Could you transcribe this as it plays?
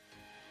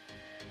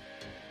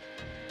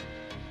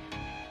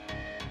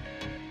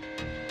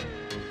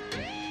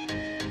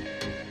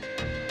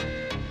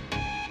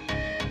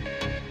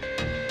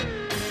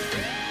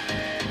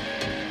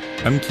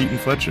I'm Keaton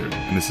Fletcher,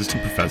 an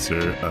assistant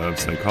professor of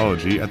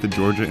psychology at the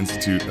Georgia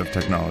Institute of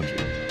Technology.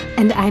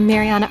 And I'm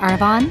Mariana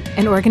Arvon,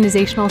 an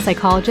organizational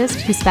psychologist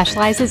who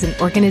specializes in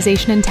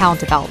organization and talent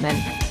development.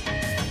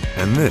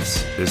 And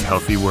this is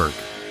Healthy Work.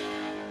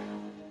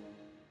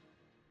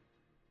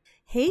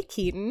 Hey,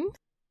 Keaton.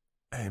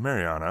 Hey,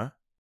 Mariana.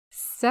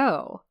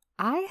 So,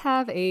 I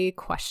have a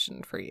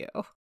question for you.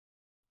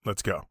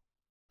 Let's go.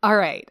 All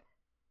right.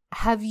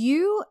 Have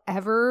you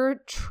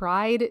ever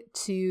tried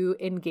to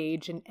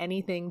engage in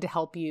anything to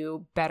help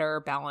you better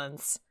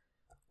balance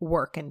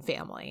work and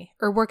family,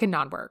 or work and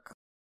non-work?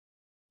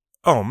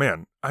 Oh,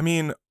 man. I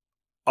mean,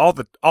 all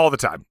the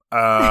time.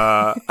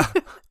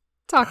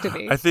 Talk to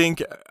me.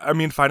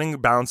 Finding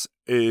balance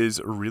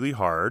is really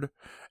hard.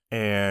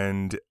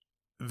 And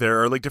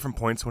there are different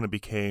points when it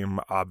became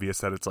obvious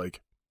that it's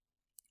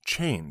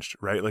changed,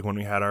 right? Like when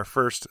we had our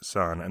first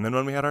son, and then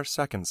when we had our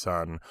second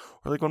son,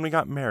 or when we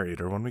got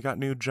married, or when we got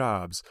new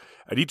jobs.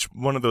 At each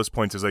one of those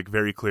points is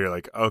very clear,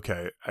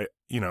 okay,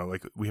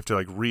 we have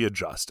to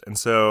readjust. And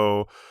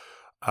so,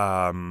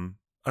 I don't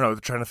know,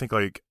 trying to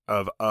think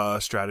of a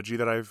strategy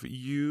that I've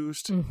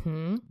used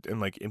and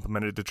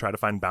implemented to try to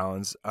find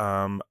balance.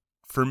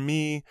 For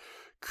me,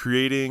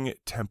 creating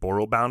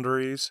temporal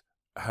boundaries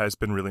has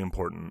been really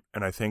important,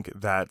 and I think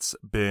that's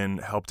been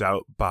helped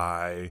out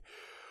by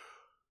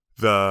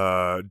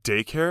the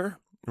daycare,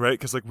 right?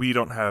 Because I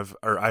don't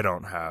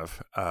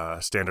have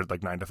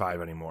standard 9 to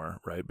 5 anymore,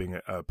 right? Being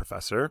a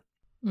professor.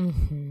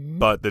 Mm-hmm.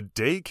 But the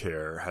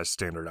daycare has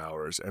standard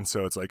hours. And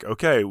so it's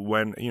okay,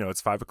 when,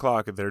 it's 5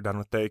 o'clock, they're done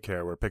with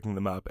daycare, we're picking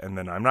them up. And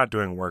then I'm not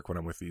doing work when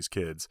I'm with these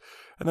kids.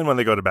 And then when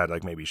they go to bed,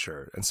 maybe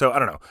sure. And so I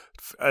don't know,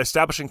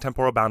 establishing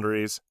temporal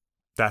boundaries,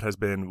 that has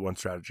been one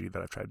strategy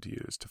that I've tried to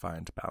use to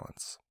find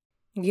balance.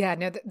 Yeah,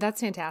 no, that's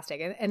fantastic.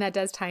 And that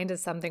does tie into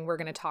something we're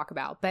going to talk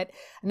about. But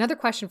another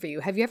question for you.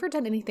 Have you ever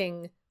done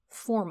anything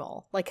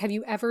formal? Have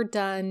you ever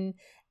done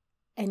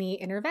any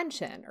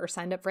intervention or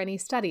signed up for any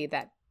study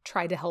that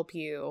tried to help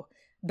you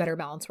better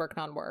balance work,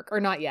 non-work, or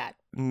not yet?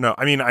 No,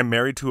 I'm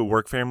married to a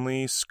work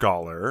family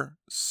scholar,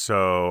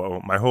 so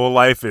my whole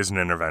life is an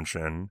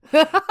intervention.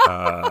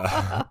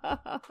 No,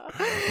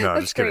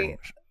 just kidding.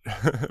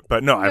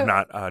 But no, I've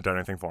not done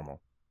anything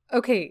formal.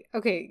 Okay.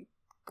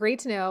 Great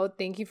to know.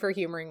 Thank you for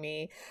humoring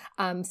me.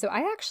 So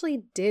I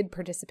actually did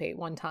participate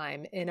one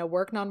time in a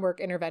work, non-work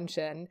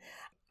intervention.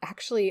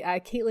 Actually,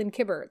 Caitlin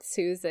Kibberts,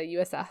 who's a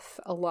USF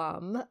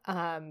alum,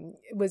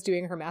 was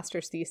doing her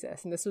master's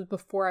thesis. And this was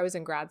before I was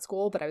in grad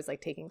school, but I was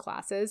taking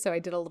classes. So I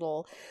did a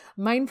little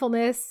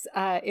mindfulness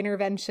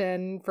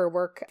intervention for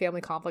work,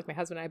 family conflict. My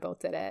husband and I both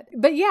did it.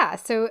 But yeah,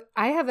 so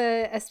I have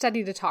a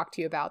study to talk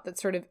to you about that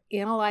sort of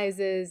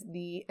analyzes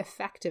the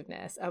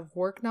effectiveness of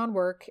work,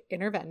 non-work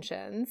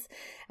interventions.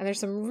 And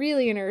there's some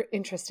really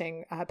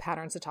interesting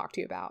patterns to talk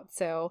to you about.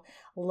 So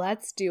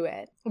let's do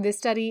it. This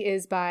study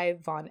is by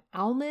Von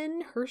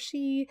Allman,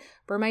 Hershey,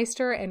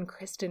 Burmeister, and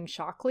Kristen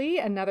Shockley,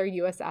 another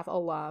USF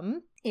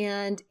alum.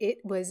 And it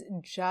was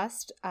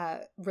just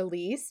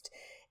released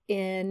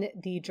in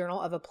the Journal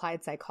of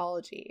Applied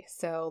Psychology.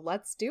 So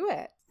let's do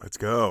it. Let's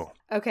go.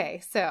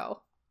 Okay,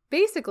 so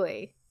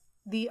basically,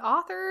 the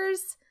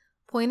authors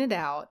pointed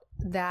out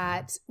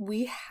that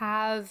we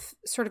have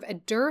sort of a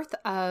dearth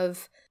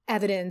of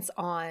evidence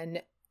on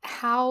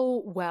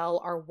how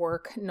well our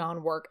work,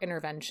 non-work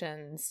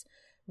interventions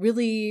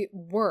really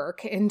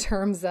work in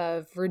terms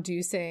of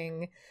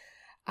reducing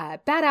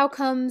bad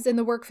outcomes in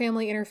the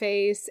work-family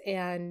interface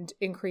and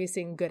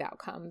increasing good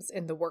outcomes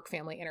in the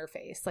work-family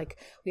interface.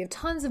 We have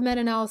tons of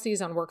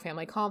meta-analyses on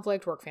work-family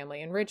conflict,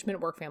 work-family enrichment,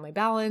 work-family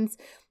balance,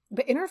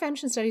 but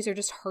intervention studies are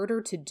just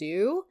harder to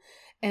do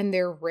and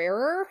they're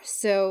rarer.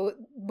 So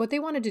what they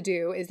wanted to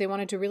do is they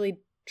wanted to really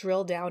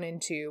drill down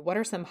into what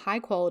are some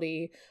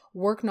high-quality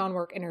work,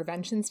 non-work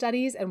intervention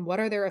studies and what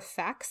are their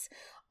effects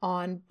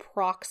on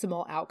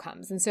proximal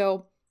outcomes. And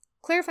so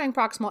clarifying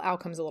proximal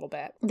outcomes a little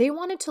bit, they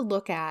wanted to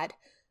look at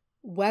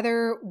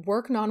whether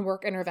work,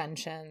 non-work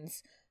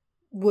interventions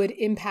would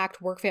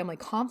impact work-family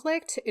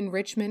conflict,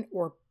 enrichment,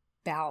 or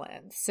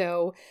balance.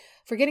 So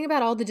forgetting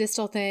about all the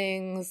distal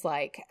things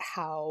like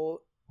how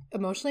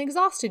emotionally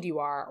exhausted you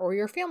are, or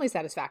your family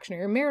satisfaction, or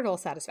your marital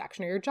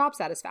satisfaction, or your job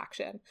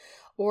satisfaction,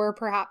 or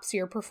perhaps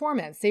your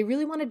performance. They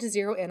really wanted to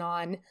zero in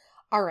on,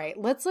 all right,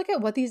 let's look at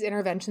what these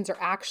interventions are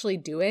actually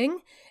doing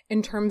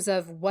in terms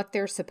of what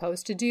they're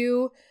supposed to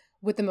do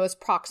with the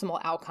most proximal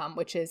outcome,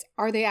 which is,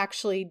 are they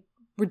actually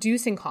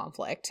reducing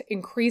conflict,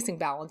 increasing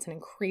balance, and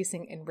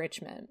increasing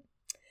enrichment?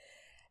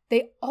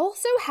 They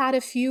also had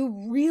a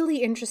few really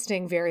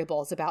interesting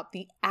variables about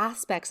the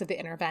aspects of the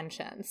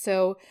intervention.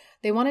 So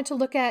they wanted to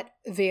look at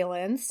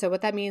valence. So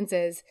what that means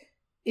is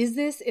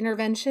this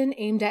intervention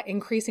aimed at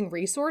increasing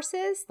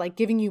resources, like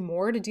giving you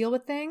more to deal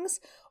with things,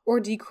 or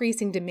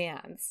decreasing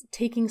demands,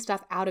 taking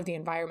stuff out of the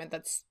environment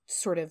that's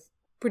sort of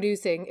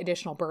producing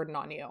additional burden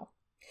on you?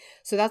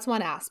 So that's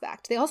one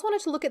aspect. They also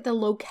wanted to look at the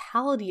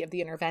locality of the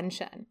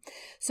intervention.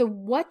 So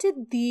what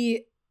did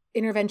the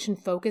intervention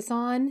focus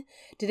on?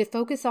 Did it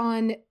focus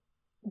on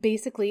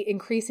basically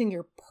increasing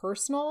your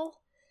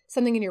personal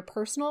something in your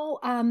personal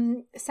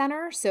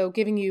center? So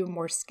giving you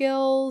more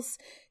skills,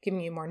 giving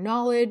you more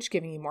knowledge,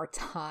 giving you more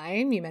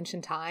time. You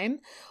mentioned time.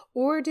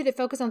 Or did it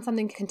focus on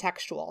something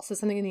contextual? So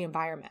something in the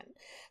environment,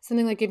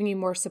 something like giving you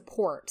more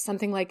support,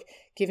 something like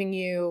giving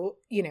you,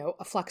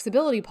 a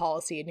flexibility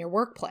policy in your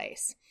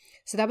workplace.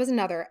 So that was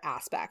another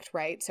aspect,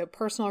 right? So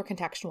personal or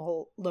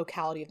contextual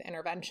locality of the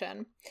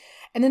intervention.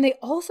 And then they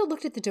also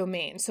looked at the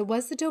domain. So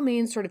was the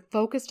domain sort of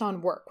focused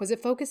on work? Was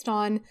it focused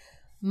on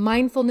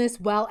mindfulness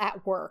while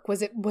at work?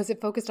 Was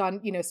it focused on,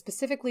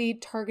 specifically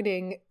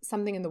targeting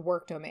something in the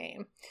work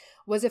domain?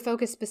 Was it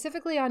focused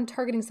specifically on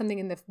targeting something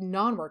in the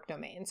non-work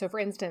domain? So for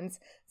instance,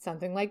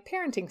 something like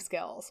parenting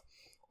skills.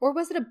 Or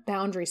was it a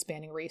boundary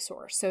spanning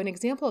resource? So an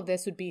example of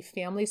this would be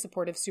family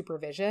supportive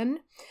supervision.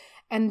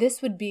 And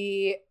this would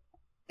be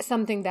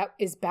something that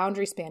is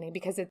boundary spanning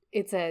because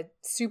it's a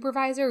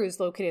supervisor who's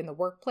located in the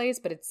workplace,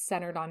 but it's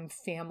centered on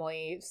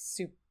family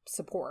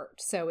support.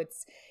 So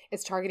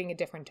it's targeting a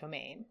different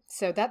domain.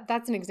 So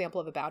that's an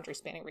example of a boundary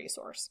spanning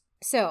resource.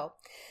 So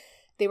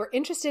they were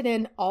interested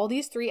in all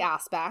these three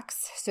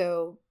aspects.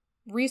 So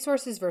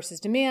resources versus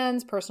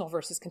demands, personal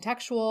versus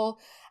contextual,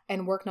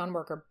 and work,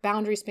 non-work, or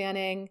boundary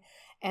spanning.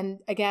 And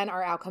again,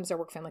 our outcomes are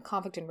work, family,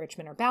 conflict,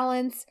 enrichment, or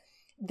balance.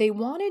 They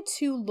wanted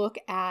to look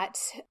at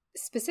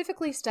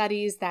specifically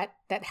studies that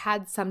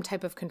had some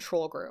type of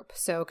control group.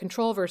 So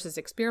control versus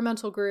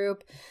experimental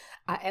group,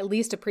 at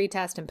least a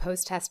pre-test and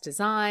post-test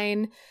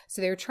design.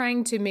 So they were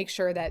trying to make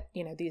sure that,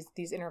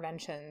 these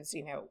interventions,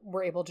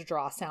 were able to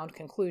draw sound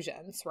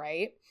conclusions,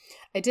 right?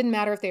 It didn't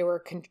matter if they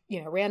were,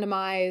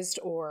 randomized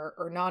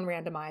or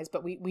non-randomized,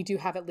 but we do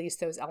have at least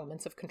those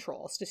elements of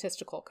control,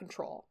 statistical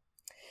control.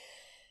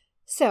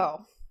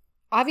 So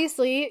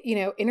obviously,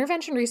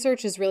 intervention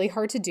research is really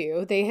hard to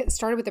do. They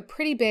started with a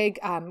pretty big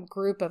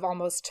group of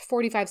almost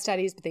 45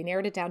 studies, but they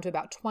narrowed it down to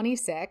about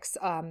 26,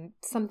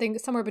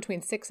 somewhere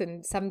between 6,000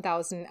 and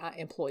 7,000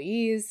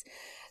 employees.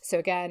 So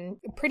again,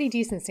 a pretty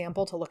decent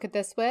sample to look at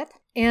this with.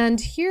 And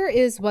here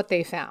is what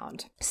they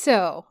found.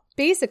 So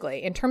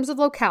basically, in terms of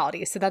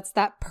locality, so that's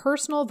that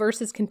personal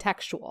versus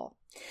contextual,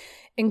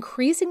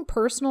 increasing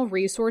personal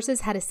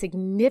resources had a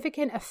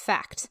significant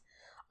effect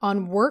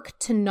on work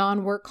to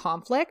non-work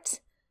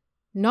conflict,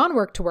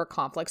 non-work to work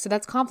conflict. So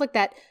that's conflict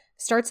that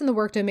starts in the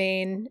work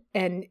domain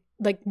and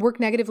like work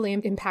negatively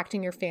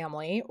impacting your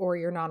family or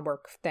your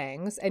non-work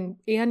things and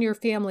your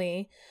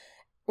family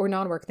or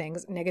non-work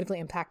things negatively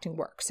impacting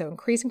work. So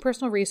increasing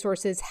personal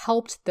resources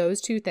helped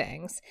those two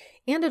things.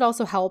 And it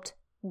also helped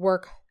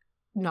work,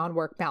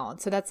 non-work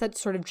balance. So that's that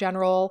sort of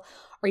general,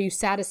 are you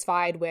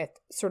satisfied with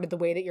sort of the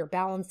way that you're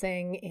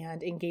balancing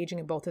and engaging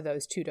in both of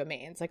those two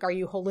domains? Like, are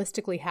you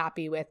holistically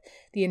happy with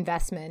the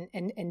investment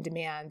and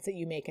demands that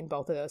you make in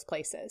both of those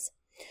places?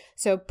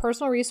 So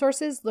personal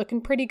resources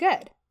looking pretty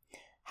good.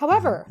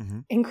 However,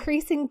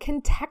 increasing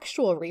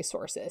contextual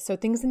resources, so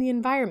things in the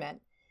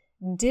environment,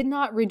 did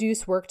not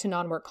reduce work to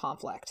non-work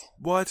conflict.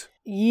 What?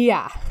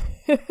 Yeah.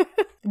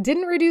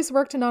 Didn't reduce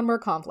work to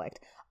non-work conflict.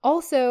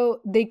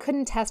 Also, they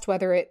couldn't test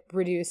whether it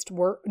reduced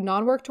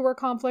non-work to work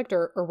conflict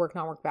or work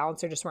non-work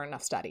balance. There just weren't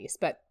enough studies.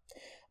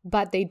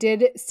 But they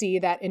did see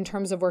that in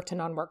terms of work to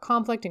non-work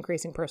conflict,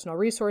 increasing personal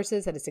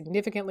resources had a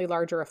significantly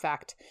larger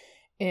effect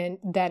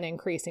than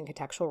increasing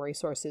contextual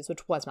resources,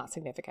 which was not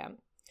significant.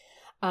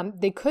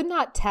 They could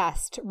not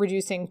test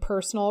reducing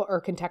personal or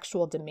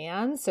contextual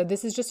demands. So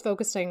this is just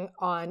focusing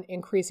on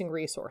increasing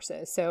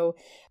resources. So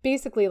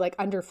basically like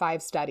under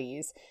 5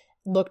 studies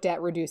looked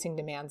at reducing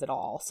demands at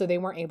all. So they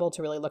weren't able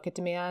to really look at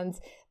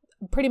demands.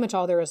 Pretty much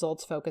all their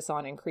results focus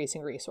on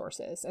increasing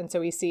resources. And so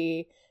we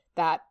see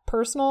that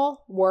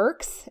personal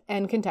works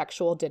and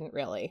contextual didn't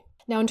really.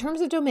 Now, in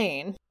terms of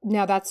domain,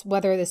 now that's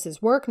whether this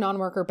is work,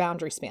 non-work, or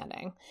boundary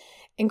spanning.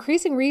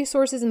 Increasing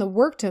resources in the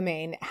work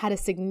domain had a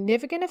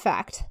significant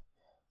effect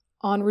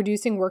on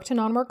reducing work to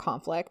non-work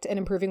conflict and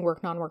improving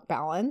work non-work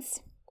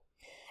balance.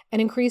 And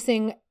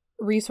increasing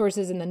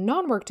resources in the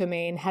non-work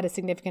domain had a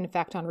significant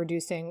effect on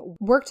reducing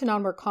work to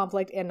non-work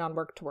conflict and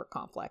non-work to work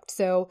conflict.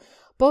 So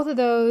both of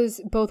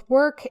those, both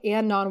work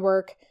and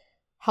non-work,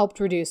 helped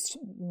reduce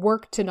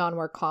work to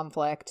non-work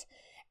conflict,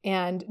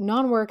 and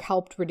non-work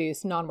helped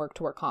reduce non-work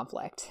to work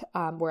conflict,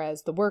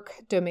 whereas the work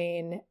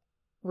domain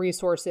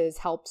resources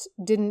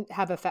didn't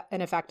have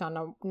an effect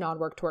on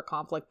non-work to work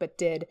conflict, but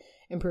did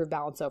improve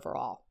balance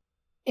overall.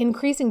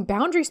 Increasing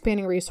boundary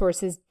spanning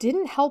resources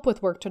didn't help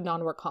with work to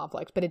non-work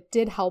conflict, but it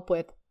did help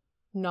with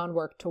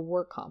non-work to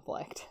work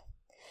conflict.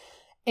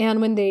 And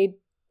when they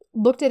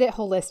looked at it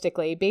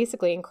holistically,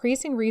 basically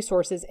increasing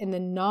resources in the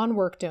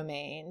non-work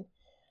domain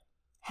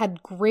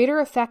had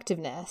greater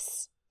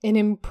effectiveness in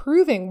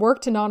improving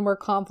work to non-work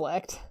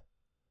conflict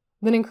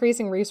than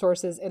increasing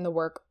resources in the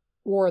work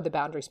or the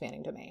boundary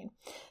spanning domain.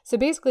 So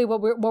basically what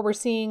we're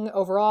seeing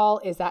overall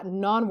is that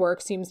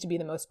non-work seems to be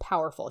the most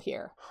powerful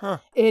here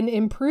in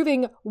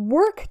improving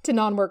work to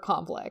non-work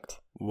conflict.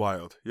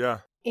 Wild.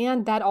 Yeah.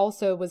 And that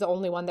also was the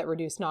only one that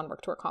reduced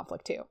non-work to work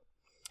conflict too.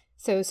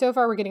 So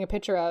far we're getting a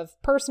picture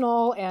of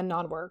personal and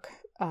non-work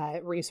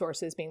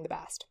resources being the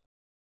best.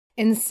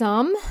 In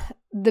sum,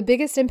 The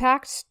biggest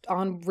impact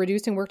on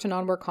reducing work to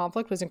non-work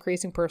conflict was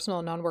increasing personal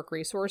and non-work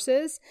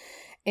resources.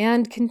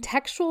 And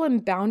contextual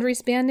and boundary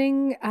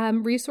spanning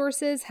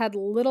resources had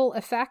little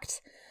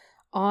effect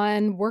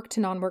on work to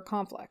non-work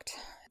conflict.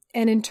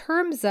 And in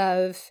terms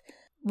of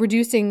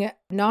reducing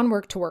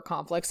non-work to work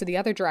conflict, so the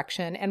other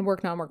direction, and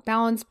work non-work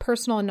balance,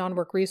 personal and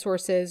non-work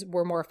resources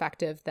were more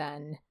effective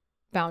than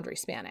boundary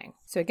spanning.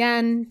 So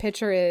again,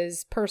 picture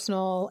is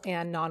personal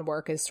and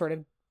non-work is sort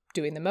of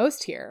doing the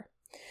most here.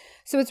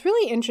 So what's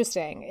really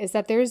interesting is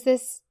that there's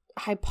this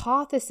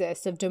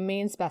hypothesis of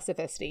domain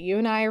specificity. You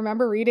and I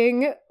remember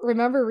reading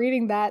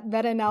that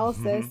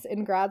meta-analysis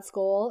in grad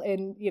school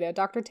in,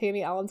 Dr.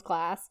 Tammy Allen's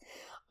class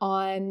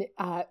on,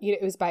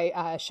 it was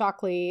by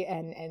Shockley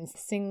and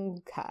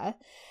Singha,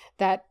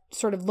 that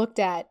sort of looked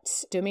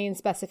at domain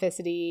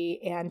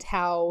specificity and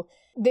how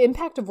the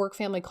impact of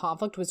work-family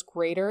conflict was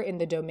greater in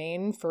the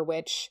domain for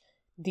which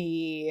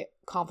the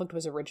conflict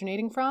was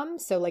originating from.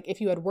 So like if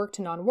you had work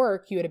to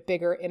non-work, you had a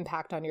bigger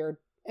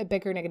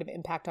negative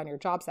impact on your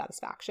job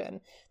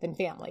satisfaction than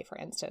family, for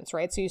instance,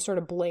 right? So you sort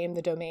of blame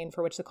the domain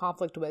for which the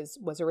conflict was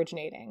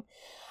originating.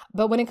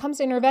 But when it comes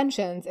to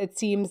interventions, it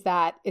seems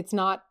that it's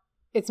not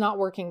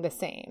working the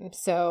same.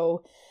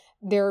 So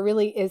there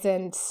really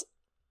isn't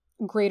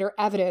greater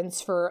evidence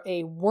for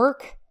a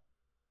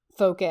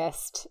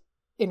work-focused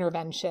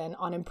intervention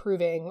on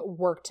improving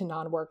work to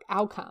non-work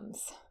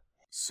outcomes.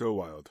 So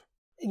wild.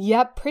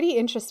 Yep, pretty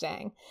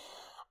interesting.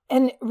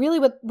 And really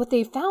what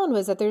they found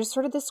was that there's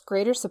sort of this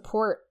greater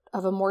support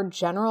of a more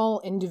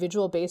general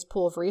individual-based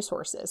pool of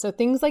resources. So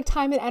things like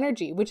time and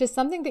energy, which is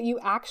something that you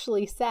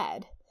actually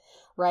said,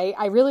 right?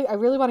 I really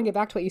want to get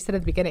back to what you said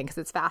at the beginning because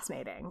it's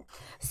fascinating.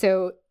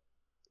 So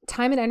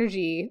time and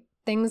energy,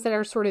 things that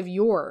are sort of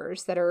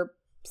yours, that are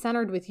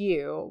centered with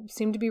you,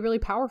 seem to be really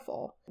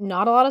powerful.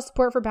 Not a lot of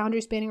support for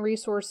boundary spanning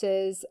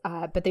resources,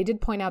 but they did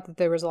point out that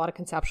there was a lot of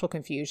conceptual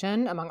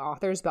confusion among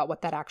authors about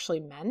what that actually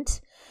meant.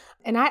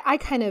 And I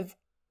kind of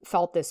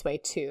felt this way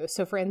too.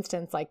 So for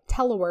instance, like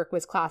telework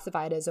was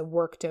classified as a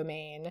work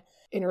domain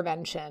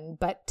intervention,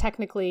 but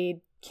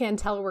technically can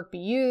telework be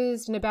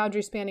used in a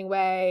boundary spanning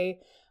way,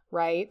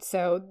 right?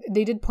 So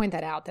they did point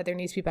that out, that there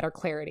needs to be better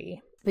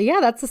clarity. But yeah,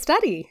 that's the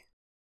study.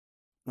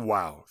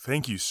 Wow.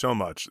 Thank you so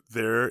much.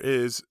 There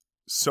is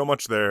so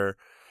much there.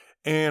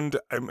 And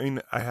I mean,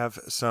 I have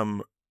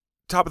some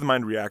top of the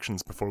mind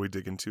reactions before we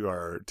dig into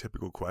our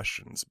typical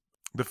questions.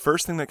 The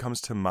first thing that comes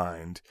to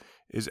mind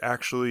is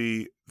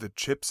actually the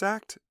CHIPS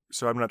Act.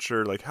 So I'm not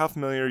sure like how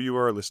familiar you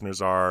or our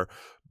listeners are,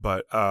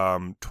 but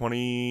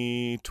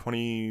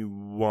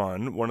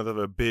 2021, one of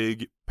the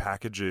big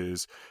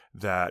packages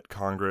that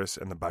Congress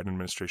and the Biden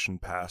administration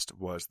passed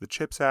was the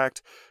CHIPS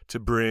Act to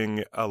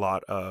bring a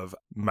lot of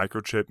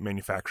microchip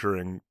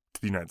manufacturing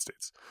to the United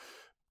States.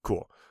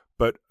 Cool.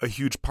 But a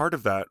huge part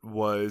of that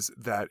was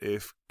that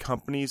if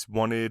companies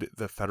wanted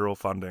the federal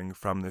funding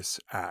from this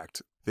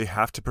act, they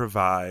have to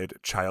provide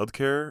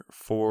childcare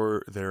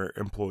for their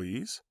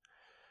employees.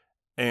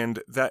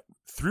 And that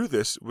through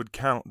this would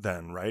count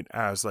then, right,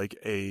 as like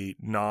a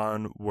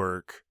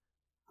non-work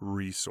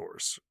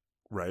resource,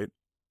 right?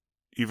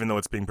 Even though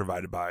it's being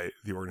provided by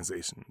the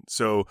organization.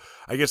 So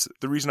I guess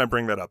the reason I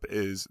bring that up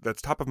is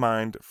that's top of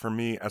mind for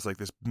me as like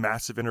this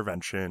massive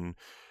intervention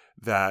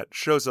that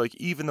shows like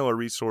even though a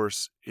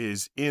resource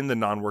is in the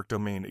non-work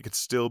domain, it could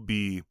still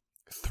be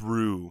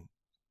through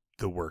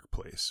the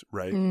workplace,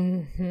 right?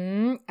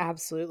 Mm-hmm.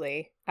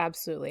 Absolutely. And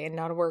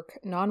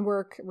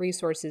non-work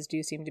resources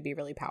do seem to be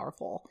really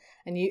powerful.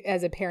 And you,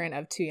 as a parent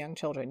of 2 young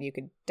children, you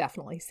could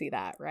definitely see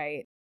that,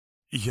 right?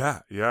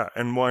 Yeah.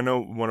 And well, I know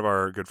one of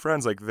our good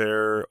friends, like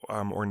their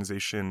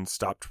organization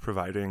stopped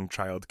providing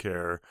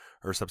childcare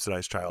or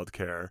subsidized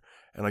childcare.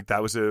 And like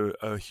that was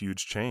a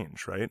huge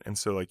change, right? And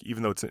so like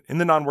even though it's in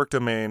the non-work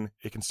domain,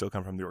 it can still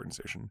come from the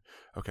organization.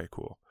 Okay,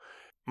 cool.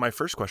 My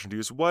first question to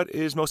you is, what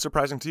is most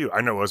surprising to you?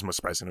 I know it was most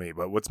surprising to me,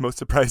 but what's most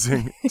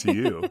surprising to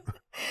you?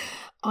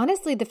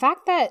 Honestly, the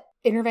fact that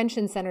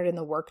interventions centered in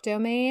the work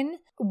domain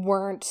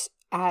weren't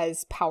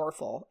as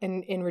powerful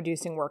in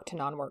reducing work to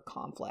non-work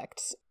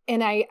conflict.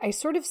 And I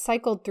sort of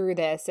cycled through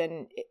this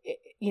and,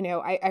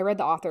 I read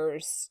the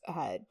author's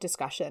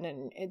discussion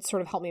and it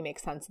sort of helped me make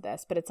sense of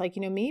this. But it's like,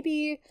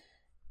 maybe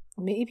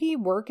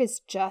work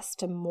is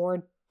just a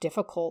more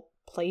difficult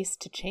place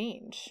to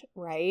change,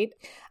 right?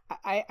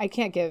 I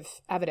can't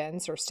give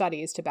evidence or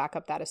studies to back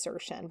up that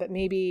assertion, but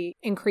maybe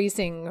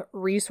increasing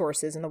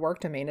resources in the work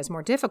domain is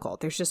more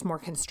difficult. There's just more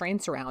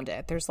constraints around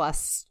it. There's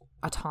less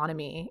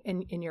autonomy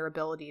in your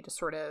ability to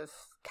sort of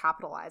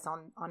capitalize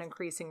on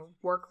increasing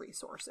work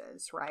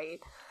resources, right?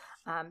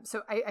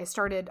 So I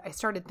started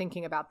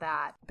thinking about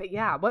that. But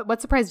yeah,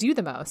 what surprised you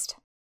the most?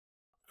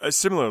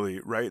 Similarly,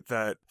 right,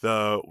 that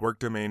the work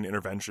domain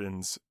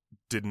interventions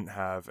didn't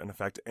have an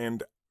effect.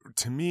 And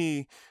to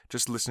me,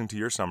 just listening to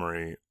your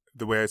summary,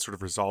 the way I sort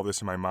of resolve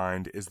this in my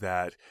mind is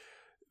that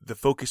the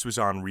focus was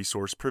on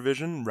resource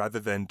provision rather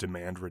than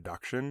demand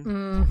reduction.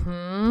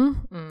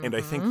 Mm-hmm. And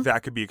I think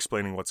that could be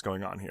explaining what's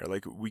going on here.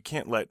 Like, we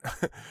can't let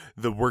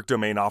the work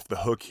domain off the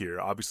hook here.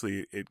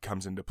 Obviously, it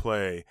comes into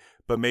play,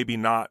 but maybe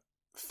not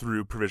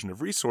through provision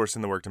of resource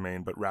in the work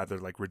domain, but rather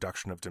like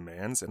reduction of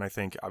demands. And I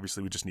think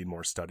obviously we just need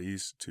more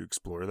studies to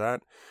explore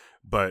that.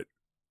 But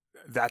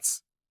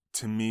that's,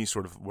 to me,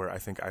 sort of where I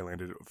think I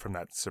landed from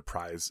that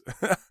surprise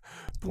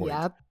point.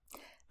 Yep.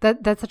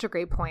 That's such a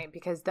great point,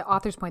 because the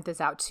authors point this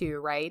out too,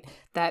 right?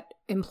 That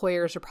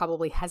employers are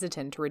probably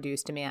hesitant to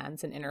reduce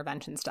demands in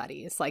intervention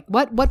studies. Like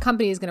what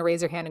company is going to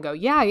raise their hand and go,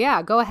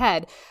 yeah, go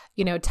ahead,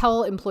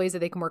 tell employees that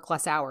they can work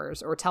less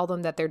hours, or tell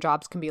them that their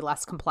jobs can be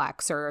less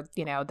complex, or,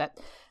 that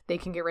they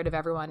can get rid of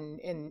everyone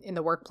in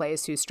the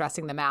workplace who's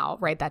stressing them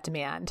out, right? That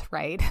demand,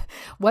 right?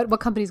 What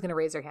company is going to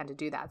raise their hand to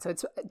do that? So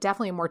it's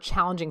definitely a more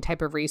challenging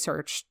type of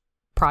research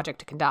project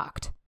to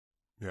conduct.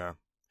 Yeah.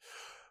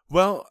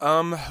 Well,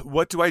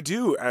 what do I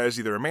do as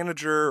either a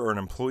manager or an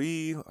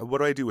employee? What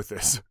do I do with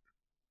this?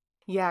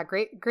 Yeah,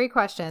 great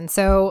question.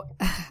 So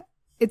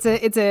it's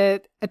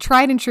a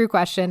tried and true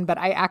question, but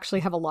I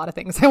actually have a lot of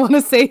things I want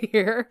to say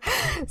here.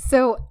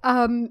 So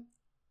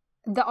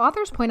the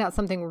authors point out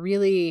something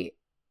really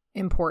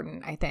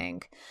important, I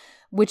think,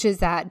 which is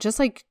that, just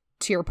like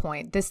to your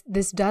point,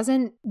 this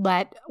doesn't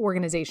let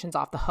organizations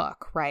off the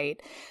hook, right?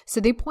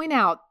 So they point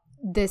out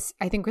this,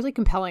 I think, really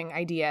compelling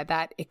idea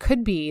that it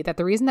could be that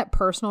the reason that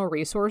personal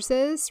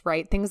resources,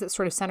 right, things that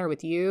sort of center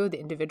with you, the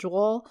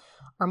individual,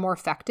 are more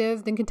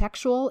effective than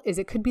contextual, is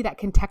it could be that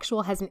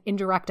contextual has an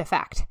indirect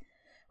effect,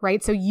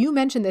 right? So you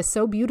mentioned this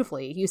so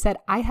beautifully. You said,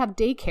 I have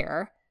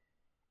daycare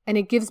and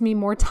it gives me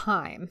more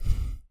time.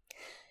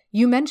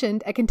 You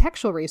mentioned a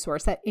contextual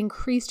resource that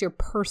increased your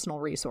personal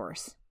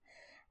resource,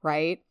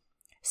 right?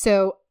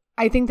 So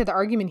I think that the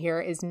argument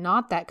here is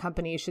not that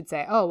companies should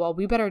say, oh, well,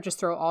 we better just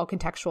throw all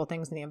contextual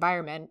things in the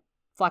environment,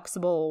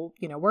 flexible,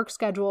 work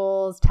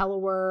schedules,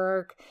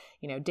 telework,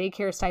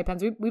 daycare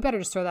stipends. We better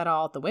just throw that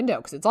all out the window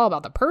because it's all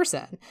about the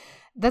person.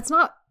 That's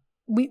not,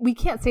 we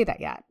can't say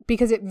that yet,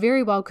 because it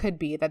very well could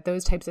be that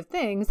those types of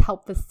things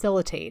help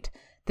facilitate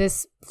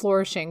this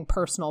flourishing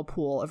personal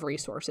pool of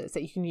resources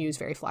that you can use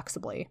very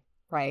flexibly.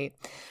 Right.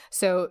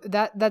 So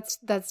that's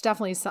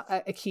definitely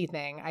a key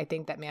thing I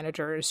think that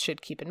managers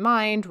should keep in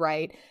mind,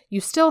 right?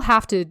 You still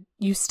do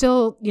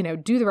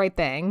the right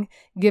thing,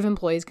 give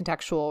employees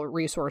contextual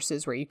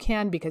resources where you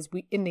can, because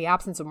in the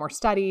absence of more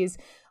studies,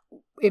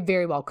 it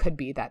very well could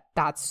be that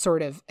that's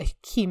sort of a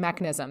key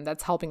mechanism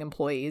that's helping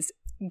employees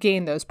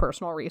gain those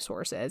personal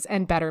resources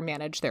and better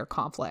manage their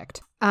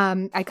conflict.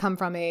 I come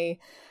from a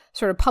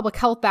sort of public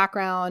health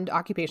background,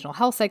 occupational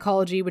health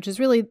psychology, which is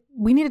really,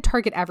 we need to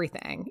target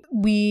everything.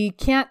 We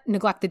can't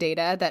neglect the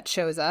data that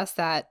shows us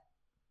that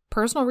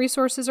personal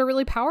resources are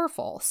really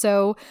powerful.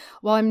 So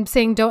while I'm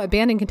saying don't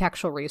abandon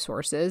contextual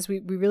resources, we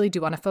really do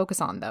want to focus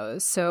on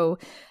those. So,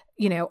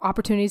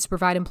 opportunities to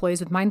provide employees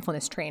with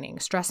mindfulness training,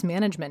 stress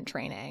management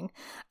training.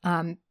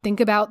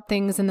 Think about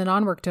things in the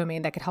non-work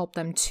domain that could help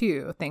them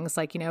too. Things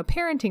like,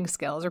 parenting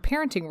skills or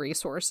parenting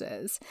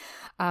resources.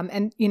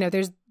 And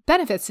there's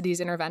benefits to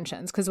these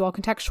interventions, because while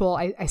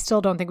contextual, I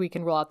still don't think we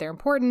can rule out their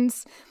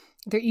importance.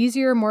 They're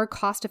easier, more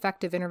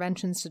cost-effective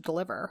interventions to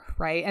deliver,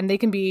 right? And they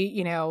can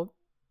be,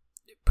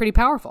 pretty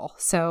powerful.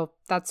 So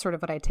that's sort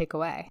of what I take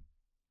away.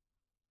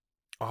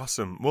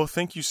 Awesome. Well,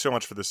 thank you so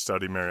much for this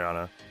study,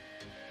 Mariana.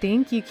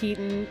 Thank you,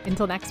 Keaton.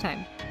 Until next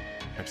time.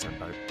 Next time,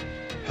 bye.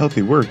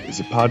 Healthy Work is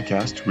a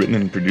podcast written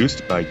and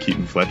produced by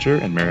Keaton Fletcher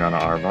and Mariana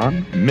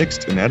Arvon,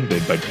 mixed and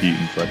edited by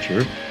Keaton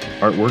Fletcher,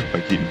 artwork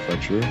by Keaton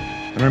Fletcher,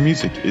 and our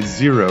music is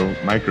Zero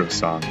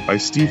Microsong by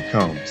Steve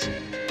Combs.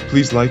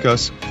 Please like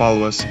us,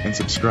 follow us, and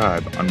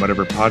subscribe on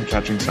whatever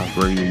podcatching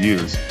software you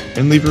use,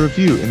 and leave a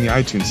review in the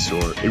iTunes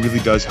store. It really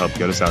does help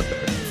get us out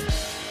there.